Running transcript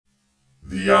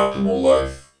the optimal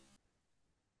life.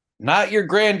 Not your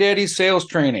granddaddy's sales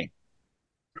training.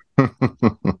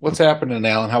 What's happening,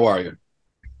 Alan? How are you?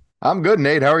 I'm good,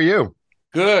 Nate. How are you?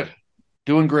 Good.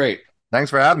 Doing great.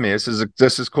 Thanks for having me. This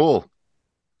is cool.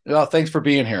 Well, thanks for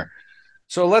being here.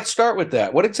 So let's start with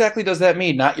that. What exactly does that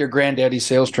mean? Not your granddaddy's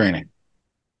sales training.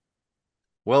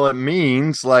 Well, it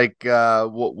means like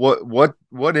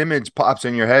what image pops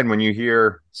in your head when you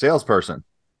hear salesperson,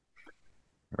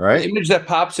 The right? image that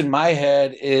pops in my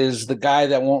head is the guy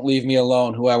that won't leave me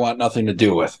alone, who I want nothing to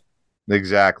do with.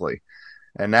 Exactly.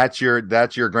 And that's your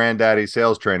granddaddy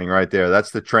sales training right there.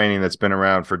 That's the training that's been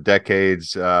around for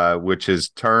decades, which has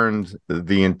turned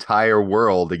the entire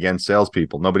world against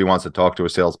salespeople. Nobody wants to talk to a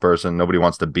salesperson. Nobody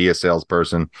wants to be a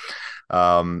salesperson.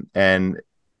 And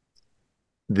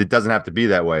it doesn't have to be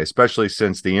that way, especially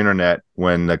since the internet,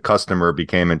 when the customer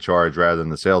became in charge rather than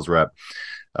the sales rep.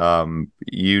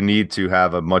 You need to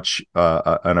have a much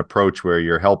an approach where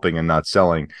you're helping and not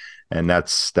selling. And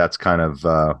that's kind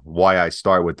of why I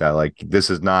start with that. Like, this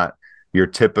is not your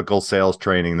typical sales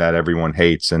training that everyone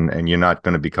hates, and you're not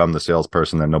going to become the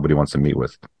salesperson that nobody wants to meet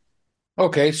with.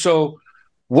 Okay, so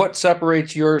what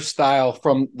separates your style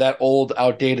from that old,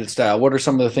 outdated style? What are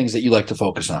some of the things that you like to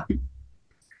focus on?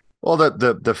 Well,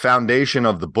 the foundation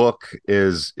of the book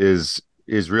is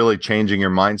really changing your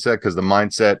mindset, because the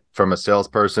mindset from a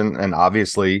salesperson, and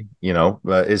obviously,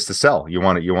 is to sell. You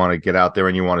want to get out there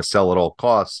and you want to sell at all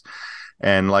costs.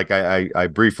 And like I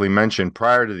briefly mentioned,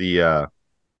 prior to the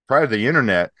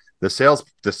internet, the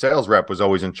sales rep was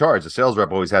always in charge. The sales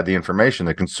rep always had the information.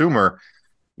 The consumer,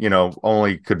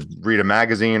 only could read a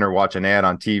magazine or watch an ad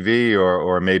on TV,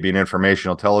 or maybe an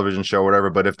informational television show, or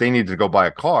whatever. But if they needed to go buy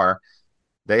a car,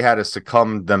 they had to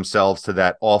succumb themselves to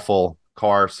that awful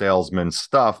car salesman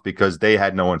stuff because they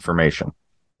had no information.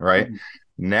 Right?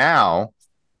 Mm-hmm. Now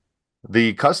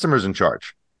the customer's in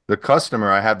charge. The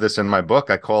customer, I have this in my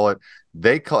book, I call it,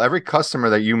 every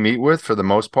customer that you meet with, for the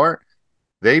most part,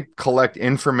 they collect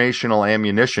informational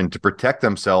ammunition to protect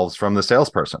themselves from the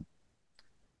salesperson.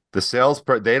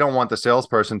 They don't want the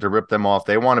salesperson to rip them off.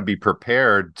 They want to be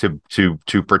prepared to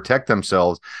protect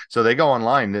themselves. So they go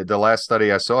online. The last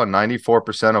study I saw,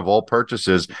 94% of all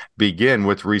purchases begin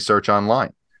with research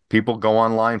online. People go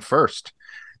online first.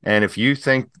 And if you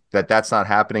think that that's not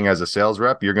happening as a sales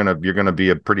rep, you're gonna be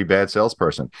a pretty bad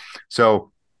salesperson.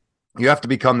 So you have to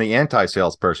become the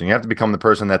anti-salesperson. You have to become the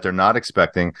person that they're not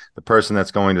expecting, the person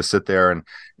that's going to sit there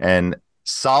and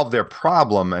solve their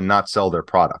problem and not sell their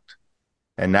product.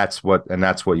 And that's what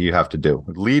you have to do.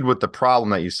 Lead with the problem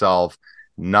that you solve,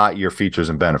 not your features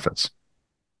and benefits.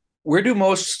 Where do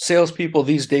most salespeople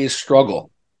these days struggle?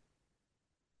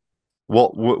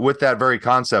 Well, with that very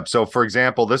concept. So, for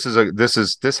example,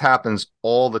 this happens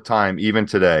all the time, even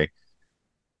today.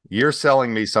 You're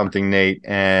selling me something, Nate,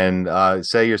 and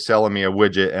say you're selling me a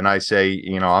widget, and I say,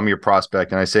 I'm your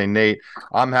prospect, and I say, Nate,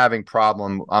 I'm having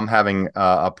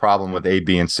a problem with A,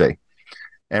 B, and C.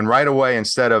 And right away,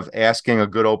 instead of asking a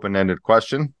good open-ended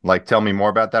question, like, tell me more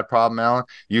about that problem, Allan,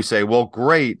 you say, well,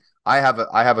 great. I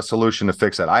have a solution to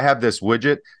fix that. I have this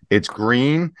widget. It's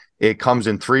green. It comes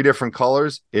in 3 different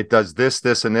colors. It does this,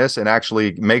 this, and this, and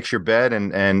actually makes your bed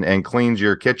and cleans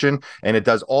your kitchen. And it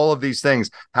does all of these things.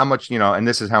 How much, and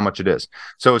this is how much it is.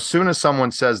 So as soon as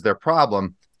someone says their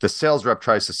problem, the sales rep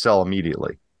tries to sell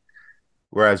immediately.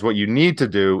 Whereas what you need to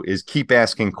do is keep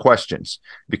asking questions,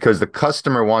 because the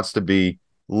customer wants to be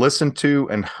listened to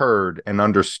and heard and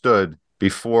understood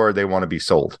before they want to be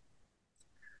sold.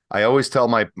 I always tell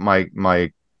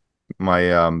the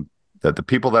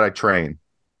people that I train,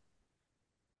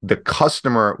 the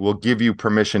customer will give you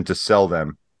permission to sell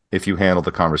them if you handle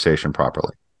the conversation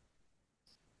properly.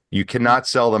 You cannot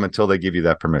sell them until they give you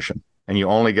that permission. And you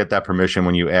only get that permission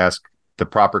when you ask the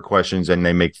proper questions and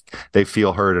they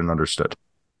feel heard and understood.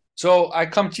 So I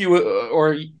come to you,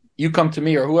 or you come to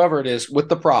me, or whoever it is, with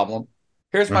the problem.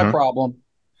 Here's my problem.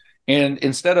 And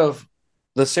instead of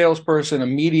the salesperson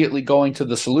immediately going to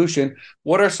the solution,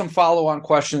 what are some follow-on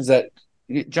questions that,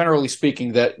 generally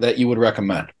speaking, that you would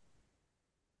recommend?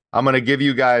 I'm going to give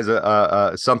you guys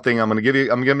something. I'm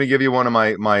going to give you one of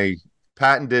my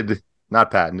patented, not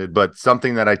patented, but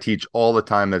something that I teach all the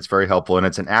time that's very helpful. And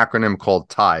it's an acronym called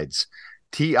TIDES,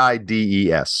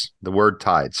 TIDES, the word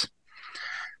TIDES.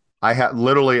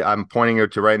 I'm pointing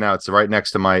it to right now. It's right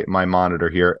next to my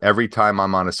monitor here. Every time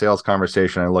I'm on a sales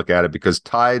conversation, I look at it, because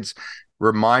TIDES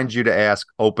reminds you to ask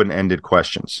open-ended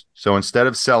questions. So instead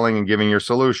of selling and giving your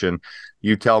solution,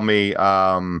 you tell me,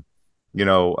 my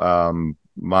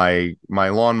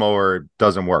lawnmower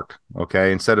doesn't work.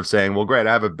 Okay. Instead of saying, well, great,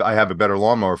 I have a better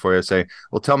lawnmower for you, I say,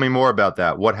 well, tell me more about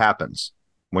that. What happens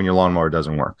when your lawnmower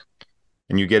doesn't work?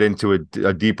 and you get into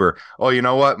a deeper, oh, you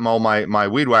know what? Well, my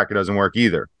weed whacker doesn't work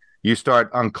either. You start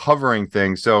uncovering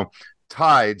things. So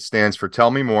TIDE stands for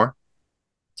tell me more.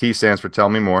 T stands for tell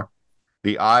me more.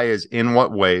 The I is in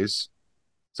what ways.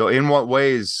 So in what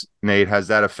ways, Nate, has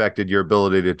that affected your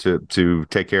ability to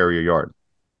take care of your yard?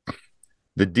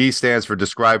 The D stands for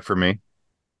describe for me.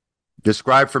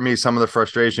 Describe for me some of the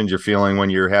frustrations you're feeling when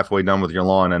you're halfway done with your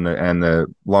lawn and the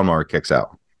lawnmower kicks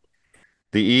out.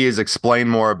 The E is explain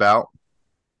more about,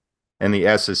 and the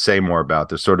S is say more about.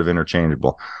 They're sort of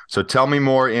interchangeable. So tell me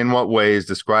more in what ways,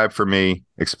 describe for me,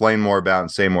 explain more about, and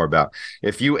say more about.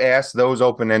 If you ask those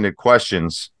open-ended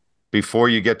questions before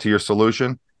you get to your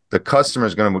solution, the customer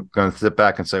is going to sit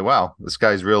back and say, wow, this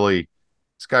guy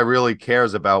really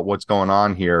cares about what's going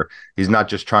on here. He's not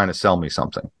just trying to sell me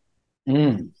something.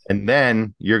 And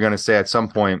then you're going to say at some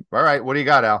point, all right, what do you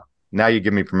got, Al? Now you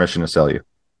give me permission to sell you.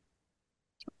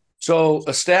 So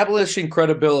establishing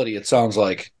credibility, it sounds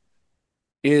like,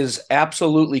 is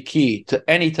absolutely key to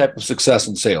any type of success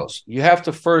in sales. You have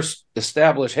to first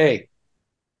establish, hey,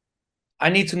 I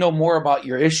need to know more about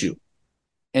your issue.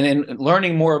 And in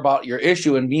learning more about your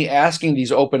issue and me asking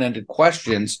these open-ended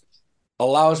questions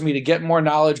allows me to get more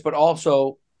knowledge, but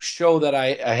also show that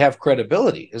I have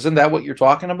credibility. Isn't that what you're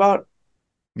talking about?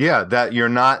 Yeah, that you're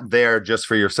not there just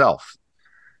for yourself.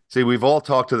 See, we've all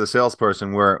talked to the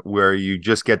salesperson where you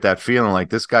just get that feeling like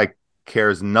this guy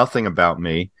cares nothing about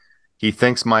me. He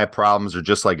thinks my problems are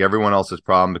just like everyone else's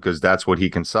problem because that's what he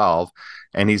can solve.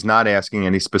 And he's not asking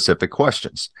any specific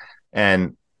questions.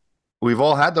 And we've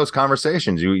all had those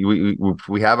conversations.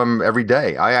 We have them every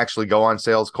day. I actually go on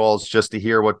sales calls just to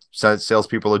hear what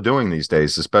salespeople are doing these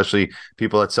days, especially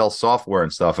people that sell software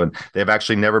and stuff. And they've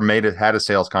actually never had a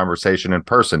sales conversation in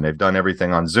person. They've done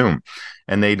everything on Zoom,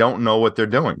 and they don't know what they're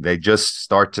doing. They just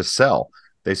start to sell.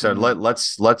 They said, let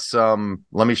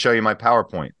me show you my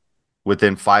PowerPoint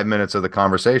within 5 minutes of the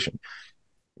conversation.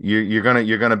 You're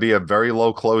gonna be a very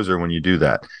low closer when you do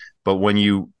that. But when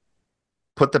you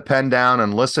put the pen down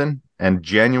and listen and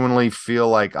genuinely feel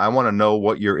like I want to know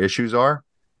what your issues are,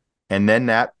 and then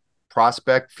that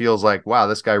prospect feels like, wow,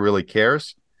 this guy really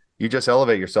cares, you just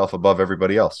elevate yourself above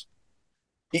everybody else.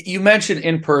 You mentioned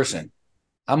in person.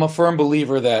 I'm a firm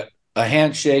believer that a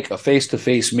handshake, a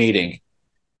face-to-face meeting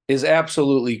is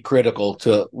absolutely critical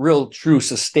to real, true,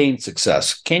 sustained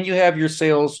success. Can you have your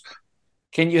sales?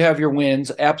 Can you have your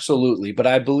wins? Absolutely. But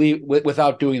I believe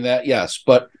without doing that, yes.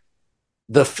 But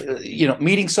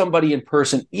meeting somebody in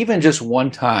person, even just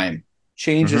one time,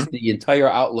 changes the entire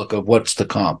outlook of what's to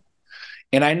come.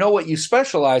 And I know what you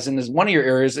specialize in is one of your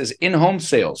areas is in-home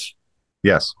sales.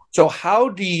 Yes. So how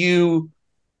do you,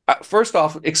 first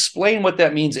off, explain what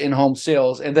that means in-home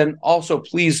sales, and then also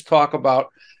please talk about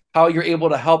how you're able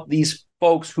to help these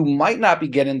folks who might not be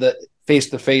getting the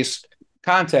face-to-face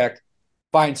contact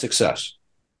find success.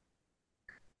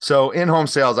 So in-home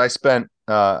sales, I spent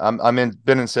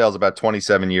been in sales about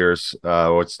 27 years.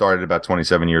 It started about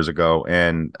 27 years ago,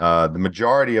 and the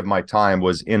majority of my time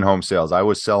was in-home sales. I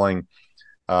was selling.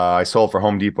 I sold for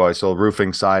Home Depot. I sold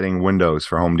roofing, siding, windows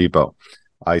for Home Depot.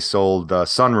 I sold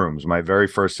sunrooms. My very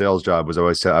first sales job was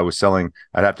I was selling.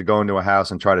 I'd have to go into a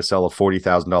house and try to sell a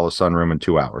 $40,000 sunroom in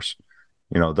 2 hours.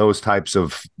 Those types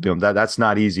of that's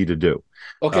not easy to do.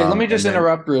 Okay, let me just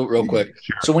interrupt real quick.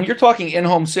 Sure. So when you're talking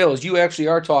in-home sales, you actually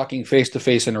are talking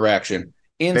face-to-face interaction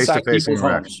inside people's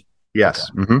homes.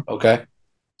 Yes. Okay. Okay.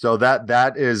 So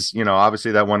that is,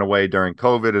 obviously that went away during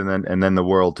COVID, and then the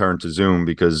world turned to Zoom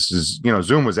because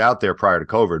Zoom was out there prior to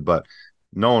COVID, but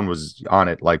no one was on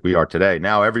it like we are today.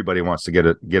 Now everybody wants to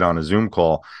get on a Zoom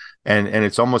call, and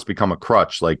it's almost become a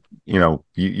crutch. Like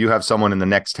you have someone in the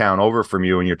next town over from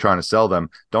you, and you're trying to sell them.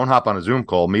 Don't hop on a Zoom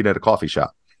call. Meet at a coffee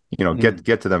shop.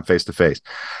 Get to them face to face.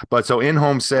 But so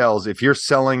in-home sales, if you're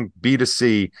selling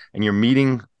B2C and you're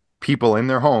meeting people in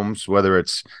their homes, whether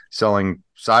it's selling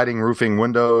siding, roofing,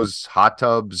 windows, hot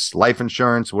tubs, life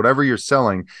insurance, whatever you're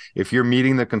selling, if you're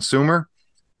meeting the consumer,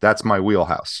 that's my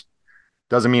wheelhouse.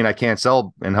 Doesn't mean I can't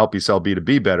sell and help you sell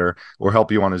B2B better or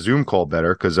help you on a Zoom call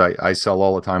better, because I sell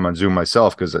all the time on Zoom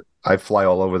myself because I fly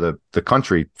all over the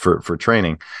country for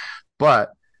training.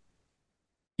 But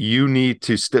you need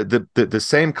to the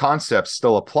same concepts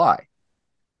still apply.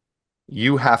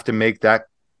 You have to make that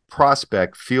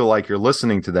prospect feel like you're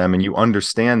listening to them and you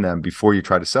understand them before you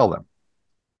try to sell them,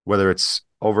 whether it's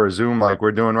over a Zoom like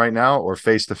we're doing right now or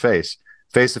face to face.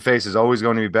 Face to face is always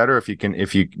going to be better if you can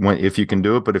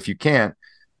do it. But if you can't,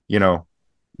 the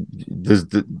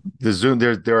Zoom,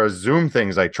 there are Zoom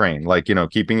things I train, like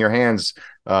keeping your hands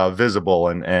visible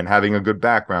and having a good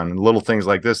background and little things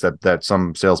like this that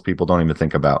some salespeople don't even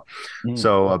think about.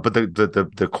 So, but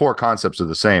the core concepts are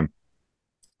the same: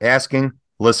 asking,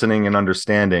 listening and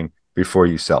understanding before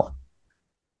you sell.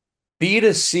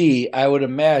 B2C, I would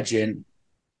imagine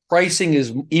pricing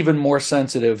is even more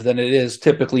sensitive than it is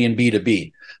typically in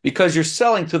B2B because you're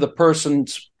selling to the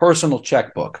person's personal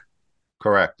checkbook.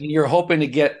 Correct. And you're hoping to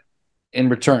get in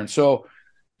return. So,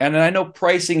 and I know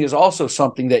pricing is also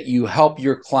something that you help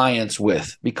your clients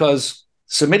with because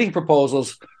submitting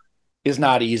proposals is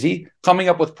not easy. Coming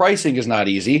up with pricing is not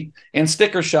easy. And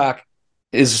sticker shock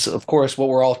is, of course, what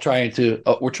we're all trying to,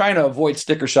 we're trying to avoid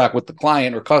sticker shock with the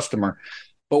client or customer,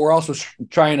 but we're also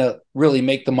trying to really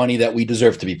make the money that we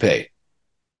deserve to be paid.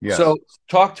 Yes. So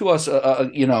talk to us,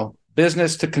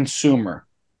 business to consumer.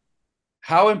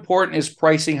 How important is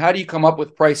pricing? How do you come up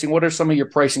with pricing? What are some of your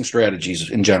pricing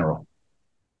strategies in general?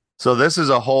 So this is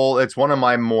it's one of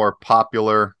my more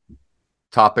popular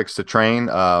topics to train.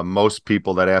 Most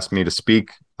people that ask me to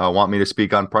speak want me to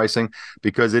speak on pricing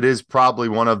because it is probably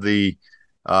one of the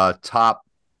top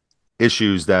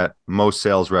issues that most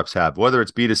sales reps have, whether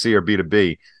it's B2C or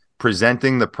B2B.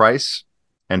 Presenting the price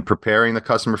and preparing the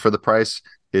customer for the price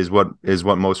is what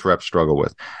most reps struggle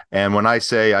with. And when I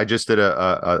say, I just did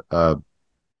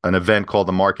an event called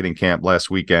the Marketing Camp last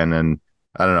weekend, and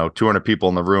I don't know, 200 people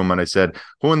in the room, and I said,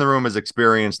 who in the room has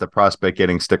experienced the prospect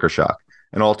getting sticker shock?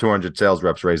 And all 200 sales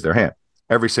reps raised their hand,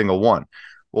 every single one.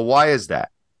 Well, why is that?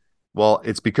 Well,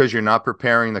 it's because you're not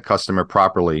preparing the customer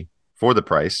properly for the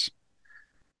price,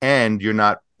 and you're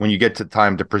not, when you get to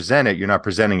time to present it, you're not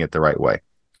presenting it the right way.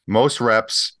 Most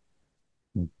reps,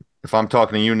 if I'm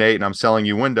talking to you, Nate, and I'm selling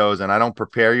you windows, and I don't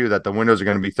prepare you that the windows are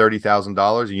going to be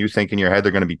 $30,000, and you think in your head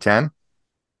they're going to be 10,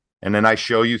 and then I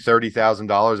show you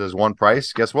 $30,000 as one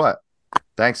price, guess what?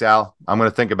 Thanks, Al. I'm going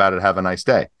to think about it. Have a nice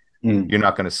day. You're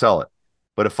not going to sell it.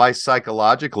 But if I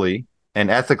psychologically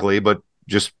and ethically, but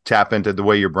just tap into the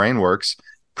way your brain works,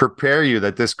 prepare you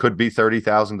that this could be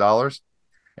 $30,000,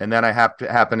 and then I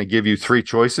happen to give you three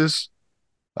choices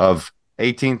of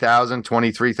 18,000,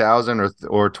 23,000,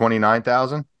 or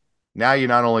 29,000. Now you're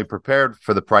not only prepared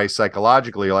for the price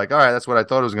psychologically, you're like, all right, that's what I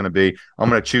thought it was going to be. I'm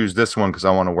going to choose this one because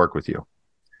I want to work with you.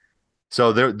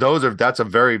 So that's a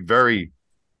very, very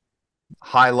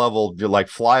high level, like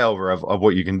flyover of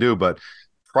what you can do. But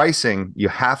pricing, you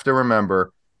have to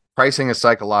remember, pricing is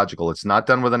psychological. It's not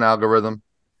done with an algorithm.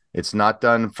 It's not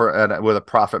done with a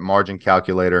profit margin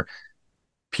calculator.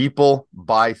 People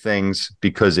buy things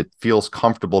because it feels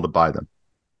comfortable to buy them.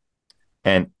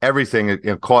 And everything,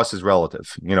 cost is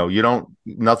relative.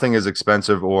 Nothing is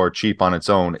expensive or cheap on its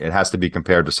own. It has to be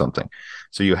compared to something.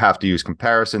 So you have to use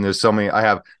comparison. There's so many,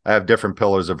 I have different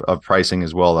pillars of pricing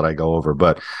as well that I go over.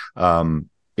 But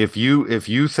if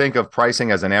you think of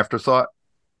pricing as an afterthought,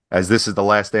 as this is the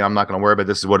last day, I'm not going to worry about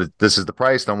this is the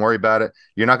price, don't worry about it,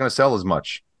 you're not going to sell as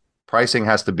much. Pricing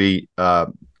has to be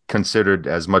considered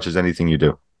as much as anything you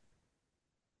do.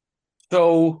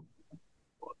 So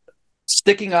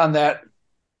sticking on that,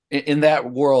 in that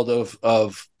world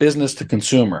of business to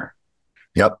consumer.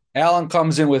 Yep. Allan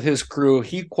comes in with his crew.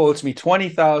 He quotes me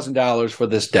 $20,000 for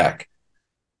this deck.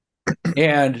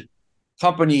 And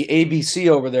company ABC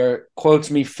over there quotes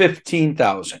me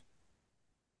 $15,000.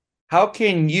 How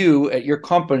can you at your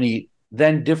company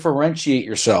then differentiate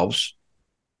yourselves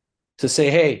to say,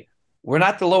 hey, we're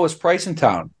not the lowest price in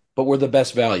town, but we're the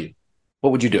best value?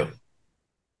 What would you do?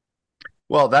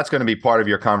 Well, that's going to be part of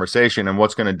your conversation. And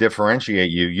what's going to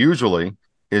differentiate you usually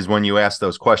is when you ask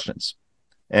those questions.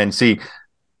 And see,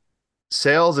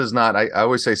 sales is not, I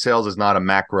always say sales is not a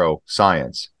macro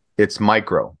science. It's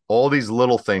micro. All these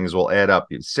little things will add up.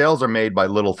 Sales are made by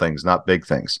little things, not big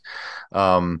things.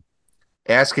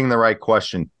 Asking the right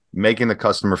question, making the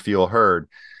customer feel heard,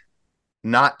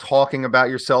 not talking about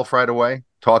yourself right away,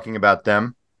 talking about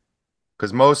them.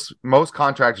 Because most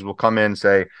contractors will come in and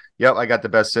say, yep, I got the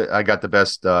best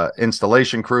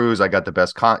installation crews. I got the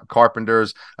best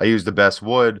carpenters. I use the best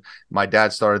wood. My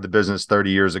dad started the business 30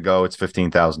 years ago. It's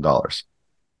 $15,000.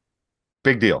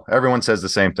 Big deal. Everyone says the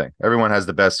same thing. Everyone has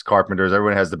the best carpenters.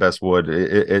 Everyone has the best wood.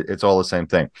 It's all the same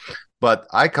thing. But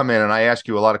I come in and I ask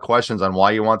you a lot of questions on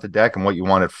why you want the deck and what you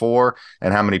want it for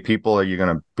and how many people are you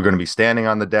going to be standing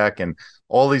on the deck and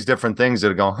all these different things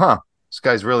that go, this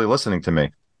guy's really listening to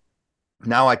me.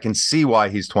 Now I can see why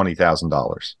he's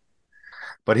 $20,000.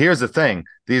 But here's the thing.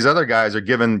 These other guys are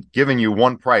giving you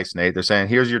one price, Nate. They're saying,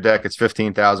 here's your deck. It's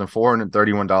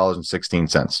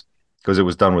 $15,431.16 because it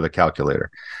was done with a calculator.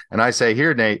 And I say,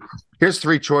 here, Nate, here's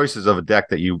three choices of a deck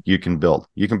that you can build.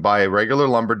 You can buy a regular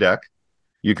lumber deck.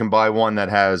 You can buy one that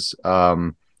has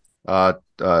Trex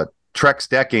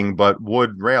decking but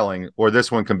wood railing, or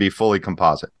this one can be fully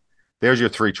composite. There's your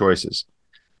three choices.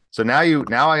 So now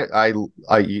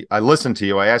I listen to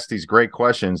you. I ask these great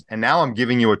questions, and now I'm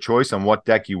giving you a choice on what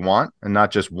deck you want, and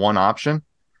not just one option.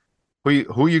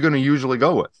 Who are you going to usually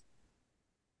go with?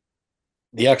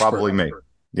 The expert. Probably me.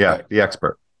 Yeah, Right. the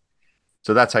expert.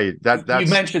 So that's how You that's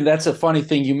mentioned, that's a funny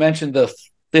thing. You mentioned the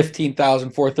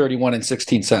 15,431 and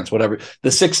 16 cents, whatever.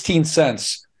 The 16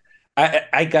 cents.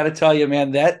 I got to tell you,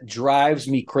 man, that drives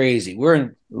me crazy. We're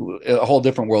in a whole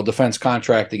different world, defense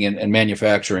contracting and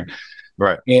manufacturing.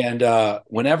 right. And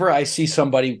whenever I see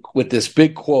somebody with this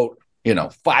big quote,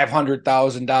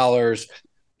 $500,000,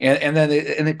 and then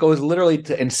it goes literally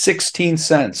to in 16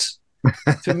 cents.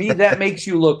 To me, that makes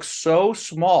you look so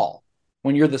small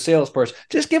when you're the salesperson.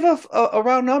 Just give a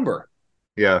round number.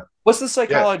 Yeah. What's the Yeah.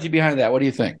 psychology behind that? What do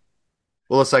you think?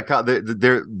 Well,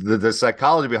 the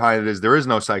psychology behind it is there is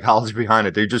no psychology behind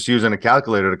it. They're just using a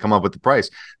calculator to come up with the price.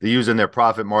 They're using their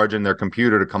profit margin, their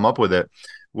computer to come up with it.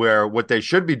 Where what they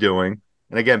should be doing,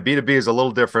 and again, B2B is a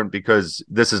little different because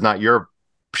this is not your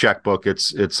checkbook;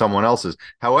 it's someone else's.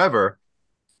 However,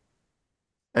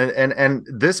 and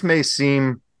this may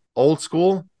seem old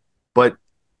school, but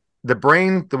the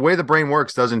way the brain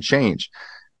works doesn't change.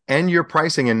 And you're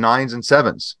pricing in nines and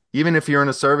sevens, even if you're in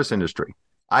a service industry.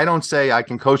 I don't say I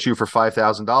can coach you for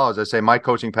 $5,000. I say my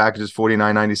coaching package is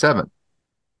 $49.97.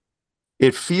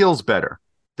 It feels better.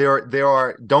 There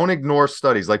are don't ignore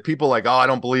studies. Like people like, oh, I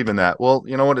don't believe in that. Well,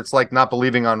 you know what? It's like not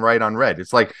believing on red.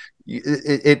 It's like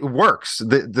it works.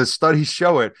 The studies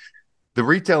show it. The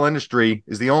retail industry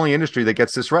is the only industry that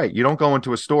gets this right. You don't go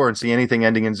into a store and see anything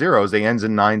ending in zeros. They ends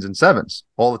in nines and sevens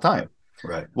all the time.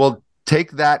 Right. Well,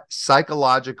 take that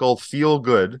psychological feel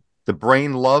good. The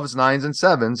brain loves nines and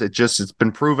sevens. It's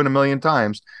been proven a million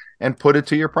times, and put it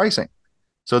to your pricing.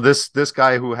 So this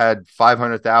guy who had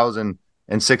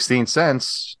 500,016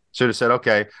 cents should have said,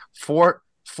 okay,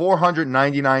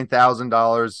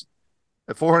 $499,000,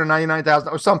 499,000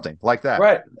 or something like that.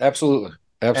 Right. Absolutely.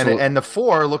 Absolutely. And the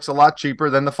 4 looks a lot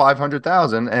cheaper than the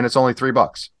 500,000, and it's only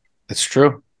 $3. It's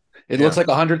true. It looks like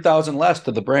 100,000 less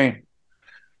to the brain.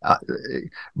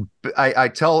 I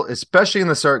tell, especially in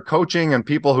the coaching and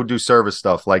people who do service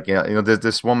stuff, like,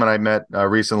 this woman I met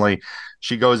recently,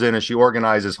 she goes in and she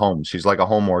organizes homes. She's like a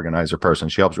home organizer person.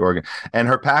 She helps you and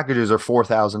her packages are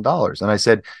 $4,000. And I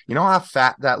said, you know how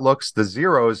fat that looks? The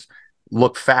zeros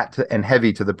look fat and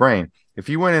heavy to the brain. If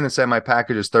you went in and said my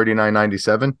package is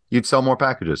 $39.97, you'd sell more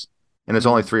packages, and it's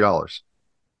only $3.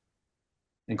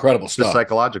 Incredible stuff. Just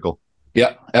psychological.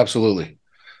 Yeah, absolutely.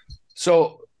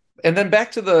 So, and then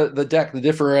back to the deck, the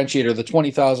differentiator, the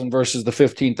 20,000 versus the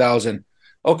 15,000.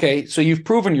 Okay, so you've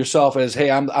proven yourself as,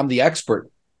 hey, I'm the expert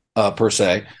per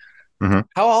se. Mm-hmm.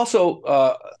 How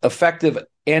also effective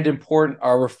and important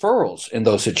are referrals in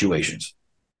those situations?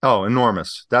 Oh,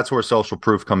 enormous. That's where social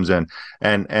proof comes in.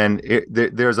 And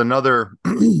there's another,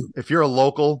 if you're a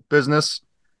local business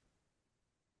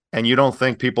and you don't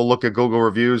think people look at Google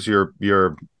reviews, you're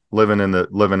living in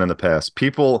the past.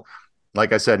 People,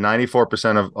 like I said,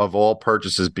 94% of all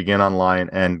purchases begin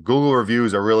online, and Google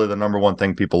reviews are really the number one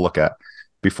thing people look at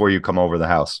before you come over the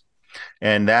house.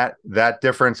 And that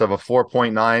difference of a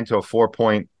 4.9 to a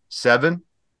 4.7,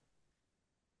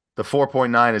 the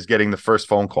 4.9 is getting the first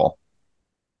phone call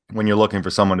when you're looking for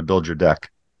someone to build your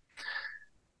deck.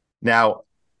 Now,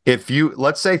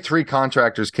 let's say 3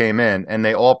 contractors came in and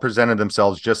they all presented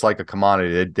themselves just like a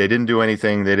commodity. They didn't do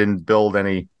anything. They didn't build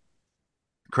any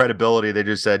credibility. They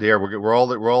just said, here, we're all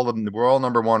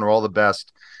number one. We're all the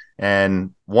best.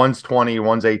 And one's 20,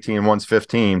 one's 18, one's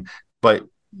 15. But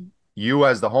you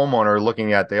as the homeowner are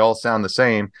looking at, they all sound the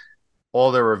same.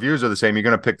 All their reviews are the same. You're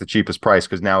going to pick the cheapest price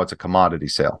because now it's a commodity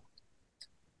sale.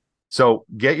 So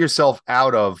get yourself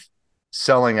out of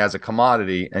selling as a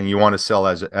commodity, and you want to sell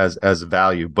as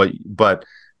value. But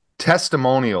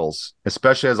testimonials,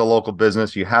 especially as a local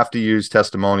business, you have to use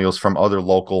testimonials from other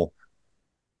local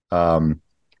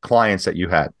clients that you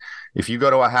had. If you go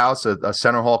to a house, a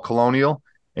Center Hall Colonial,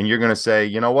 and you're going to say,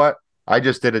 you know what, I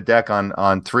just did a deck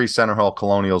on 3 Center Hall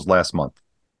Colonials last month.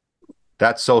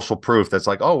 That's social proof. That's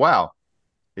like, oh wow,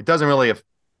 it doesn't really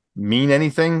mean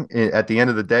anything at the end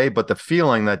of the day, but the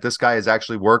feeling that this guy has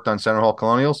actually worked on Center Hall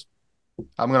Colonials,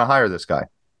 I'm going to hire this guy.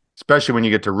 Especially when you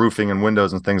get to roofing and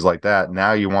windows and things like that.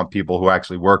 Now you want people who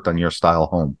actually worked on your style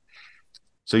home.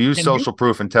 So use social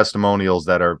proof and testimonials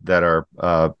that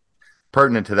are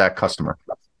pertinent to that customer.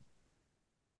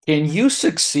 Can you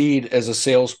succeed as a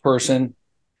salesperson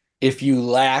if you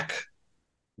lack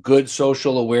good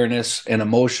social awareness and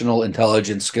emotional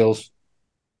intelligence skills?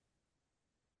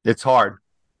 It's hard,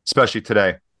 especially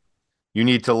today. You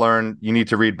need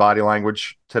to read body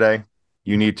language today.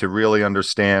 You need to really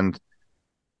understand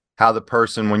how the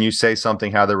person, when you say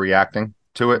something, how they're reacting.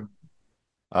 to it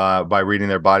by reading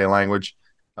their body language.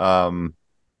 One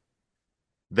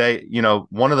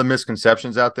of the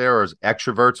misconceptions out there is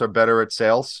extroverts are better at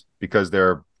sales because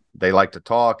they like to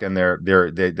talk and they're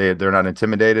not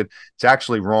intimidated. It's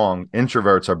actually wrong.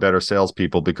 Introverts are better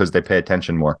salespeople because they pay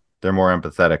attention more. They're more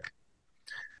empathetic.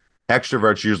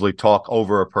 Extroverts usually talk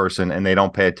over a person and they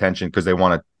don't pay attention because they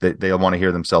want to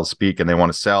hear themselves speak and they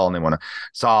want to sell and they want to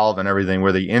solve and everything.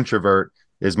 Where the introvert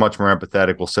is much more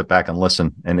empathetic, will sit back and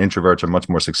listen. And introverts are much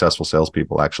more successful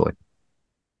salespeople, actually.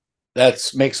 That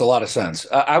makes a lot of sense.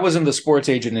 I was in the sports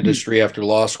agent industry after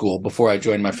law school before I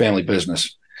joined my family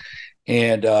business.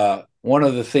 And one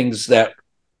of the things that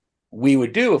we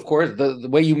would do, of course, the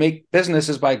way you make business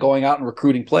is by going out and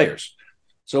recruiting players.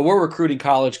 So we're recruiting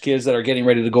college kids that are getting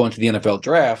ready to go into the NFL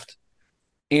draft.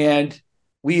 And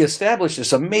we established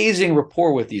this amazing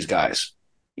rapport with these guys.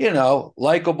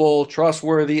 Likable,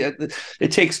 trustworthy.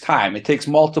 It takes time. It takes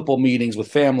multiple meetings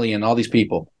with family and all these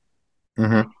people.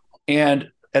 Mm-hmm. And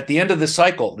at the end of this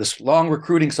cycle, this long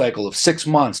recruiting cycle of 6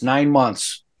 months, 9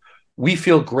 months, we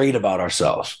feel great about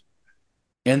ourselves.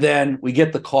 And then we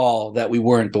get the call that we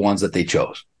weren't the ones that they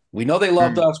chose. We know they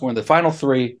loved us. We're in the final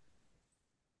 3.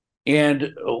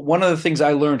 And one of the things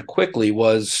I learned quickly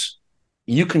was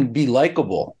you can be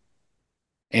likable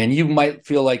and you might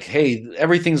feel like, hey,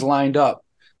 everything's lined up.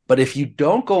 But if you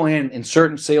don't go in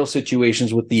certain sales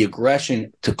situations with the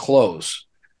aggression to close,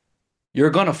 you're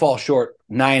going to fall short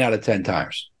 9 out of 10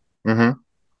 times. Mm-hmm.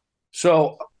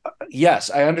 So,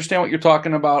 yes, I understand what you're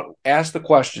talking about. Ask the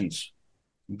questions.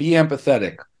 Be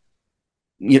empathetic.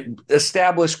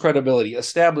 Establish credibility.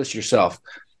 Establish yourself.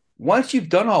 Once you've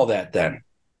done all that, then,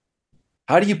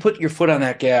 how do you put your foot on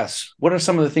that gas? What are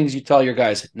some of the things you tell your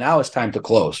guys? Now it's time to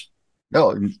close.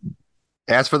 No,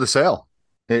 ask for the sale.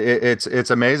 It's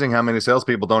amazing how many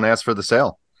salespeople don't ask for the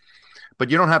sale. But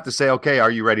you don't have to say, okay,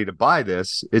 are you ready to buy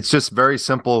this? It's just very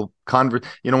simple.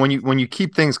 When you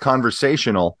keep things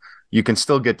conversational, you can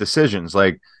still get decisions.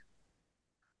 Like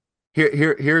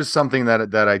here's something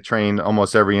that I train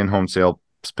almost every in-home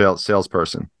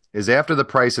salesperson is after the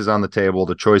price is on the table,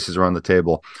 the choices are on the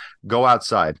table, go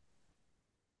outside.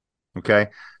 Okay.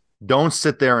 Don't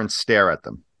sit there and stare at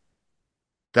them.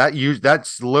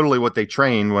 That's literally what they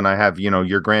train when I have,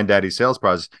 your granddaddy sales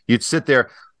process. You'd sit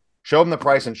there, show them the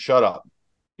price and shut up.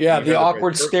 Yeah. The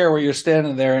awkward stare where you're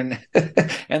standing there and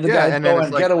the guy's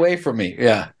going, get away from me.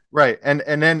 Yeah. Right. And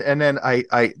then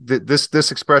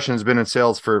this expression has been in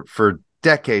sales for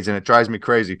decades and it drives me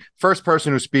crazy. First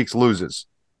person who speaks loses.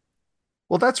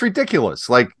 Well, that's ridiculous.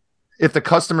 Like, if the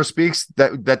customer speaks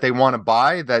that they want to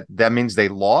buy, that means they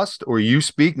lost, or you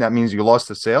speak, that means you lost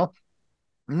the sale.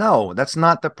 No, that's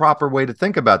not the proper way to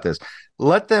think about this.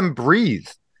 Let them breathe.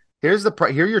 Here are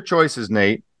your choices,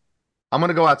 Nate. I'm going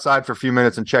to go outside for a few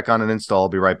minutes and check on an install. I'll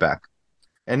be right back.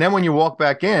 And then when you walk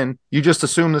back in, you just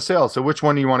assume the sale. So which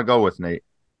one do you want to go with, Nate?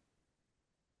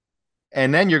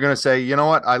 And then you're going to say, you know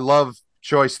what? I love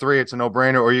choice 3. It's a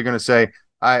no-brainer. Or you're going to say,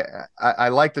 I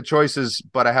like the choices,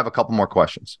 but I have a couple more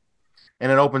questions.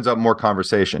 And it opens up more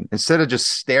conversation. Instead of just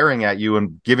staring at you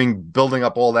and building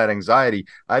up all that anxiety,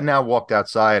 I now walked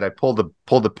outside, I pulled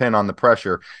the pin on the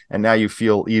pressure, and now you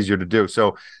feel easier to do.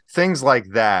 So things like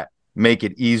that make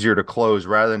it easier to close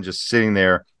rather than just sitting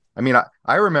there. I mean,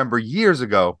 I remember years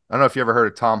ago, I don't know if you ever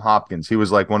heard of Tom Hopkins. He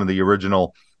was like one of the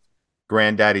original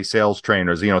granddaddy sales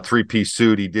trainers, 3-piece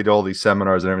suit. He did all these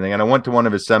seminars and everything. And I went to one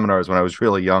of his seminars when I was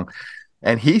really young.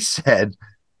 And he said,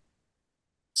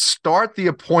 start the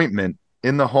appointment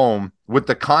in the home with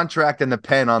the contract and the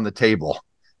pen on the table.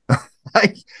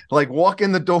 like walk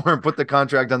in the door and put the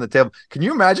contract on the table. Can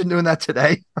you imagine doing that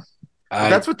today?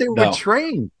 That's what they were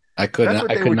trained. I couldn't. That's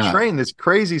what they were trained. This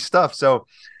crazy stuff. So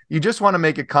you just want to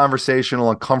make it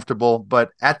conversational and comfortable. But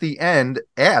at the end,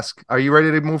 ask, are you ready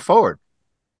to move forward?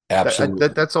 Absolutely.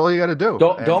 That's all you got to do.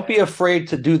 Don't be afraid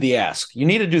to do the ask. You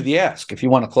need to do the ask if you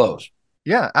want to close.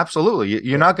 Yeah, absolutely.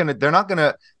 They're not going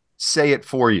to say it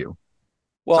for you.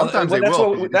 Well,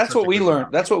 that's what we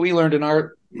learned. That's what we learned in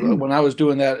our when I was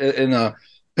doing that in a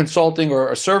consulting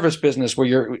or a service business where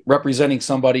you're representing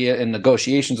somebody in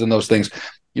negotiations and those things.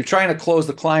 You're trying to close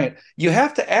the client. You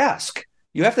have to ask.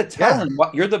 You have to tell them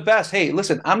what you're the best. Hey,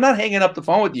 listen, I'm not hanging up the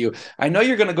phone with you. I know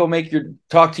you're going to go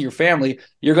talk to your family.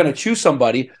 You're going to choose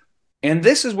somebody, and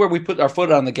this is where we put our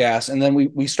foot on the gas. And then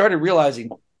we started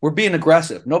realizing we're being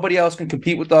aggressive. Nobody else can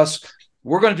compete with us.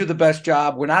 We're going to do the best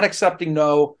job. We're not accepting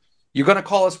no. You're going to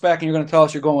call us back and you're going to tell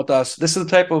us you're going with us. This is the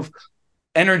type of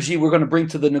energy we're going to bring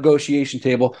to the negotiation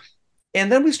table.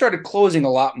 And then we started closing a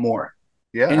lot more.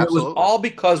 Yeah, and absolutely. It was all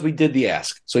because we did the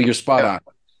ask. So you're spot on.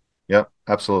 Yep,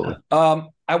 absolutely.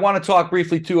 I I want to talk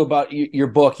briefly too about your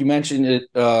book. You mentioned it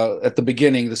at the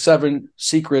beginning, the 7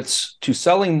 secrets to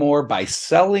selling more by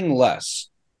selling less.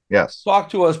 Yes. Talk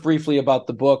to us briefly about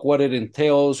the book, what it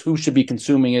entails, who should be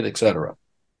consuming it, etc.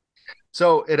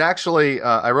 So it actually,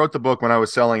 I wrote the book when I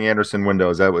was selling Andersen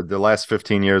windows. That was the last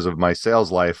 15 years of my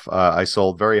sales life. I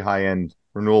sold very high-end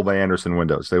renewal by Andersen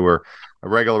windows. They were a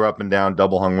regular up and down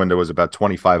double hung window was about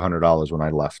 $2,500 when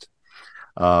I left.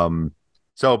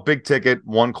 So big ticket,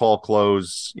 one call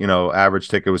close, average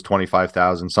ticket was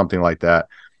 25,000, something like that.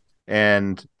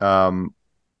 And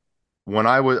when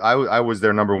I was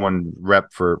their number one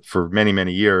rep for many,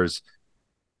 many years,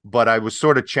 but I was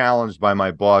sort of challenged by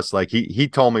my boss. Like he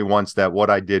told me once that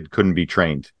what I did couldn't be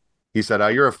trained. He said, "Oh,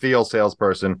 you're a field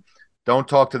salesperson. Don't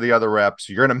talk to the other reps.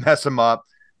 You're going to mess them up,"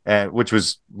 and which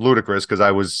was ludicrous because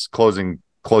I was closing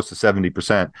close to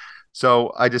 70%.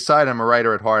 So I decided, I'm a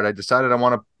writer at heart. I decided I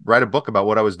want to write a book about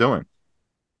what I was doing.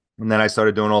 And then I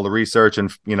started doing all the research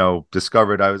and,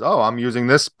 discovered I'm using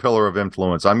this pillar of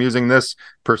influence. I'm using this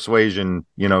persuasion,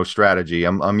 strategy.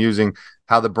 I'm using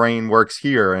how the brain works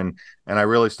here. And I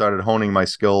really started honing my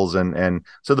skills. And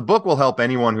so the book will help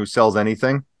anyone who sells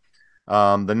anything.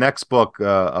 The next book,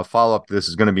 a follow-up to this,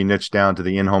 is going to be niched down to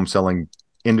the in-home selling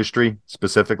industry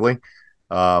specifically.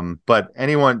 But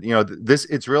anyone,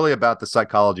 it's really about the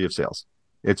psychology of sales.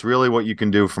 It's really what you can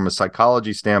do from a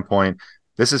psychology standpoint.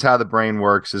 This is how the brain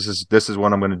works. This is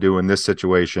what I'm going to do in this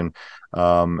situation.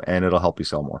 And it'll help you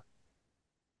sell more.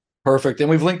 Perfect. And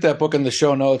we've linked that book in the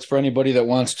show notes for anybody that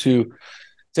wants to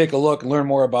take a look and learn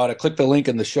more about it. Click the link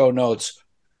in the show notes.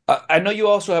 I know you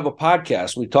also have a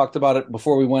podcast. We talked about it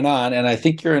before we went on, and I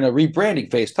think you're in a rebranding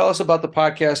phase. Tell us about the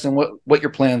podcast and what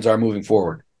your plans are moving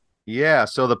forward. Yeah.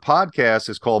 So the podcast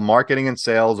is called Marketing and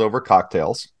Sales Over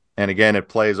Cocktails. And again, it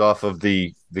plays off of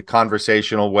the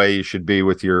conversational way you should be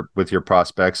with your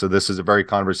prospects. So this is a very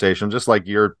conversational, just like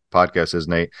your podcast is,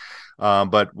 Nate.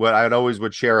 But what I'd always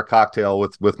would share a cocktail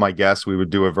with my guests. We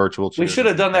would do a virtual cheers. We should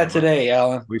have done that today,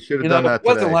 Allan. We should have done that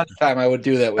today. If it wasn't lunchtime, I would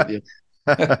do that with you.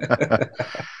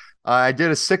 I did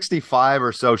a 65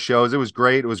 or so shows. It was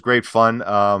great. It was great fun.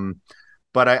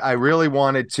 But I really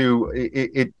wanted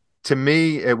to, to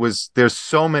me, there's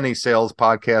so many sales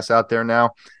podcasts out there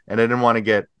now, and I didn't want to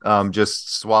get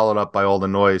just swallowed up by all the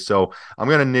noise. So I'm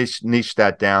going to niche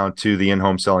that down to the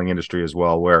in-home selling industry as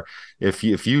well, where if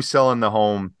you sell in the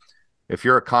home, if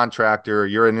you're a contractor,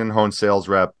 you're an in-home sales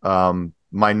rep,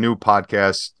 my new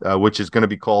podcast, which is going to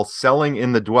be called Selling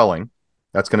in the Dwelling,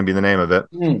 that's going to be the name of it,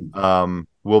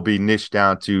 will be niched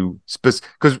down to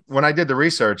because when I did the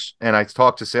research and I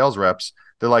talked to sales reps,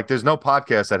 they're like, there's no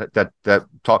podcast that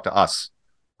talk to us.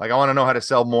 Like, I want to know how to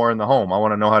sell more in the home. I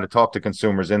want to know how to talk to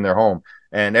consumers in their home.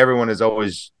 And everyone is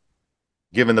always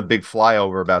given the big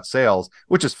flyover about sales,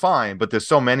 which is fine, but there's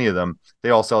so many of them. They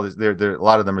all sell this. A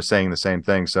lot of them are saying the same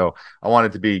thing. So I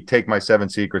wanted to take my 7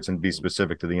 secrets and be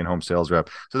specific to the in-home sales rep.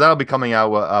 So that'll be coming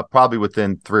out probably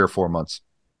within 3 or 4 months.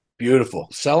 Beautiful.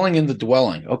 Selling in the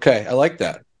Dwelling. Okay. I like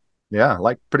that. Yeah,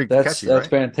 catchy, that's right?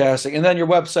 Fantastic. And then your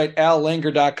website,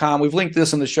 allanger.com. We've linked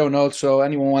this in the show notes. So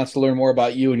anyone wants to learn more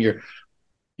about you and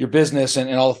your business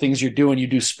and all the things you're doing. You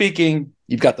do speaking,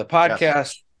 you've got the podcast,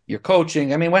 yes. You're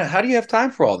coaching. I mean, how do you have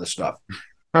time for all this stuff?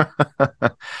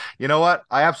 You know what?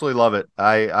 I absolutely love it.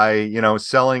 I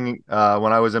selling,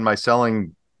 when I was in my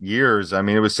selling years, I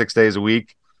mean, it was 6 days a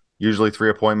week, usually 3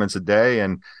 appointments a day.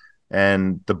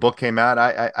 And the book came out.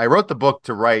 I wrote the book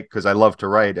to write because I love to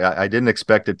write. I didn't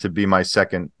expect it to be my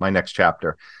next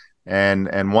chapter.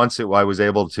 And once I was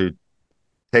able to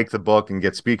take the book and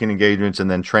get speaking engagements and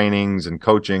then trainings and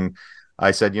coaching,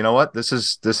 I said, you know what, this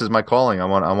is my calling. I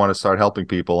want to start helping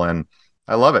people, and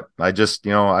I love it. I just,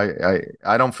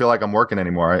 I don't feel like I'm working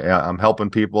anymore. I'm helping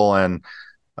people and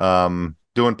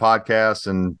doing podcasts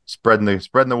and spreading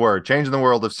the word, changing the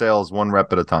world of sales one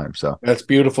rep at a time. So that's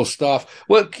beautiful stuff.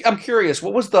 Well, I'm curious,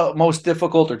 what was the most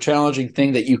difficult or challenging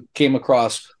thing that you came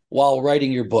across while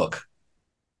writing your book?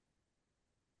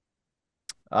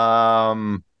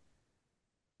 I'll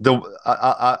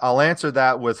answer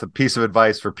that with a piece of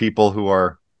advice for people who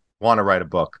want to write a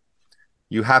book.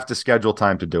 You have to schedule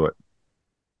time to do it.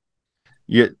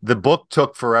 The book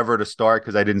took forever to start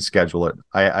because I didn't schedule it.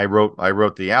 I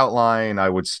wrote the outline. I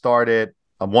would start it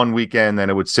on one weekend, then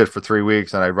it would sit for 3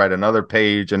 weeks, and I'd write another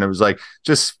page, and it was like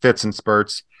just fits and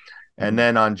spurts. And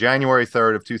then on January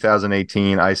 3rd of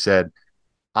 2018, I said,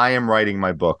 I am writing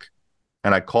my book.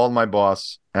 And I called my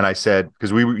boss and I said,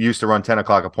 because we used to run 10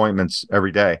 o'clock appointments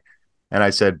every day. And I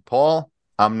said, Paul,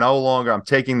 I'm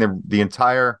taking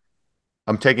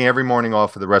I'm taking every morning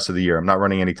off for the rest of the year. I'm not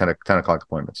running any 10 o'clock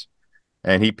appointments.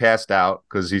 And he passed out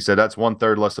because he said, that's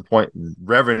 1/3 less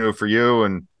revenue for you.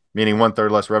 And meaning 1/3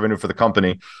 less revenue for the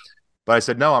company. But I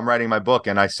said, no, I'm writing my book.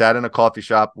 And I sat in a coffee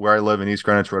shop where I live in East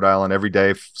Greenwich, Rhode Island, every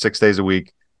day, 6 days a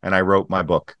week. And I wrote my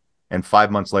book. And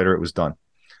 5 months later, it was done.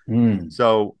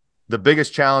 So the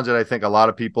biggest challenge that I think a lot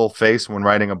of people face when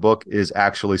writing a book is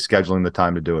actually scheduling the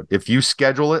time to do it. If you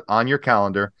schedule it on your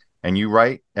calendar and you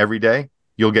write every day,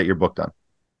 you'll get your book done.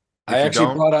 If I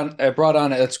actually brought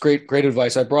on, that's great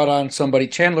advice. I brought on somebody,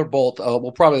 Chandler Bolt.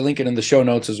 We'll probably link it in the show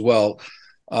notes as well.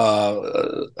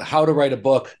 How to write a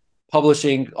book,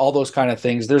 publishing, all those kind of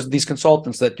things. There's these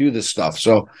consultants that do this stuff.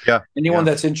 So anyone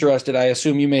that's interested, I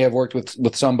assume you may have worked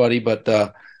with somebody, but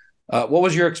what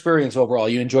was your experience overall?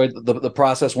 You enjoyed the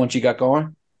process once you got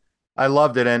going? I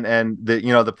loved it. And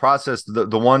the process,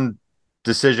 the one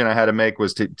decision I had to make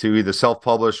was to either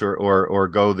self-publish or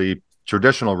go the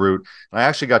traditional route. And I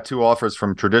actually got 2 offers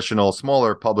from traditional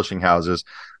smaller publishing houses,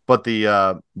 but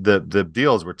the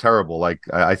deals were terrible. Like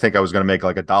I think I was going to make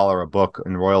like $1 a book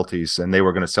in royalties, and they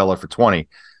were going to sell it for 20. I'm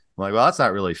like, well, that's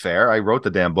not really fair. I wrote the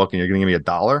damn book, and you're going to give me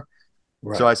 $1.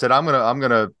 Right. So I said,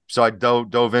 so I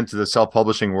dove into the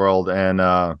self-publishing world, and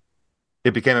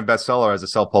it became a bestseller as a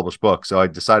self-published book. So I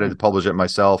decided to publish it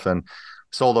myself, and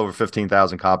sold over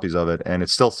 15,000 copies of it. And it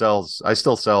still sells. I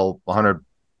still sell 100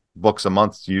 books a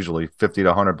month, usually 50 to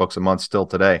 100 books a month still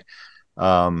today.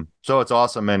 So it's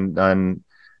awesome. And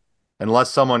unless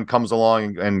someone comes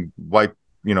along and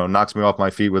knocks me off my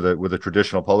feet with a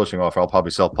traditional publishing offer, I'll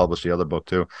probably self-publish the other book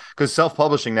too. Because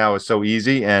self-publishing now is so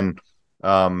easy, and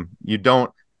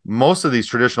most of these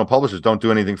traditional publishers don't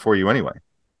do anything for you anyway.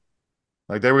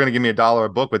 Like they were going to give me $1 a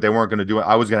book, but they weren't going to do it.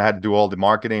 I was going to have to do all the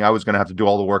marketing. I was going to have to do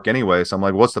all the work anyway. So I'm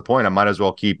like, what's the point? I might as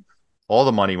well keep all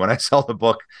the money when I sell the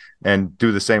book and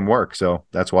do the same work. So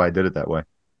that's why I did it that way.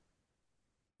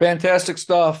 Fantastic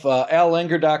stuff.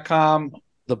 allenger.com,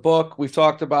 the book we've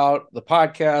talked about, the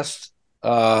podcast,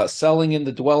 Selling in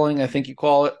the Dwelling, I think you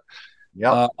call it.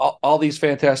 Yeah. All these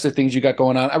fantastic things you got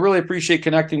going on. I really appreciate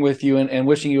connecting with you and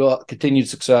wishing you continued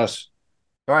success.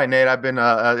 All right, Nate,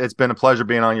 it's been a pleasure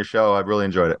being on your show. I've really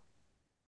enjoyed it.